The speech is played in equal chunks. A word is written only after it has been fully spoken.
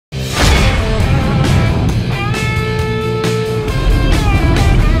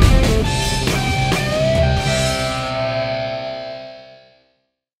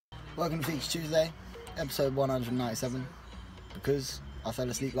Welcome to Feature Tuesday, episode 197. Because I fell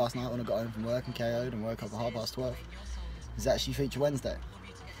asleep last night when I got home from work and KO'd and woke up at 12:30. It's actually Feature Wednesday.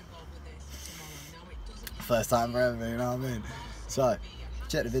 First time for ever, you know what I mean? So,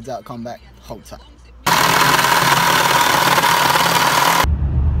 check the vids out, come back, hold tight.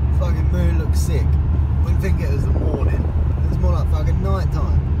 Fucking moon looks sick. Wouldn't think it was the morning. It's more like fucking night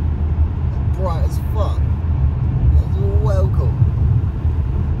time. It's bright as fuck. It's well cool.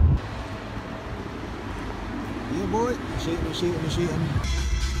 Yeah boy, shooting.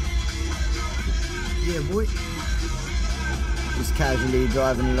 Yeah boy. Just casually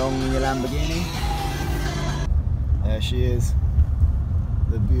driving along in your Lamborghini. There she is.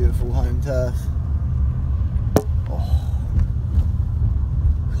 The beautiful home turf. Oh.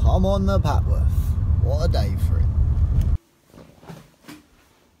 Come on the Patworth. What a day for it.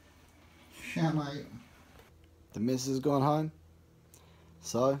 Yeah mate. The missus has gone home.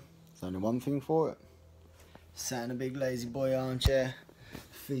 So, there's only one thing for it. Sat in a big lazy boy armchair,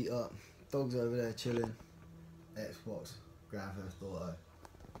 feet up, dogs over there chilling, Xbox, Grand Theft Auto,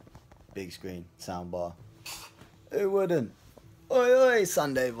 big screen, soundbar. Who wouldn't? Oi oi,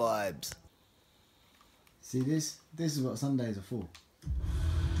 Sunday vibes. See this? This is what Sundays are for.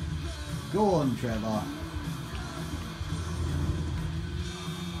 Go on, Trevor.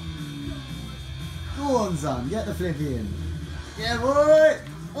 Go on, son, get the flip in. Yeah, boy!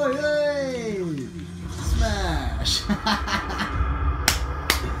 Oi oi! Smash!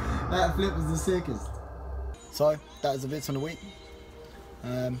 That flip was the sickest. So, that was the bits on the week.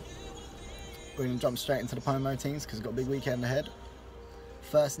 We're going to jump straight into the promo routines because we've got a big weekend ahead.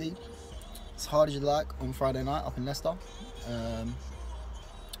 Firstly, As Hard As You Like on Friday night up in Leicester.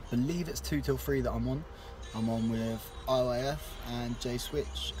 Believe it's 2 till 3 that I'm on. I'm on with IYF and J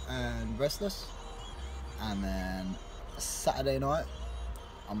Switch and Restless. And then Saturday night,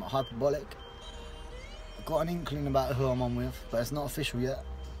 I'm at Hyperbolic. I've got an inkling about who I'm on with, but it's not official yet.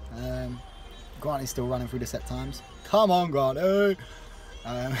 Grant is still running through the set times. Come on, Grant! Hey!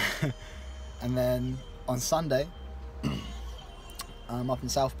 And then on Sunday, I'm up in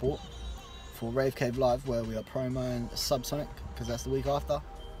Southport for Rave Live, where we are promoing Subb because that's the week after.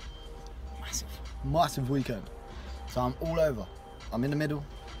 Massive weekend. So I'm all over. I'm in the middle.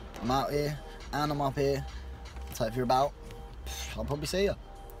 I'm out here and I'm up here. So if you're about, I'll probably see you.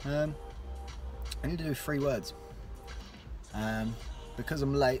 I need to do 3 words. Because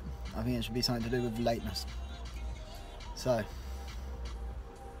I'm late, I think it should be something to do with lateness. So,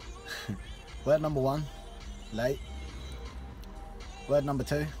 word number 1, late. Word number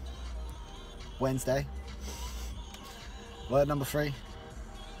 2, Wednesday. Word number 3,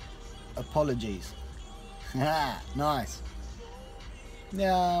 apologies. Nice.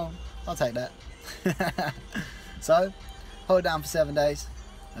 Yeah, I'll take that. So, hold down for 7 days.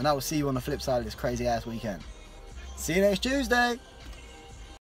 And I will see you on the flip side of this crazy ass weekend. See you next Tuesday!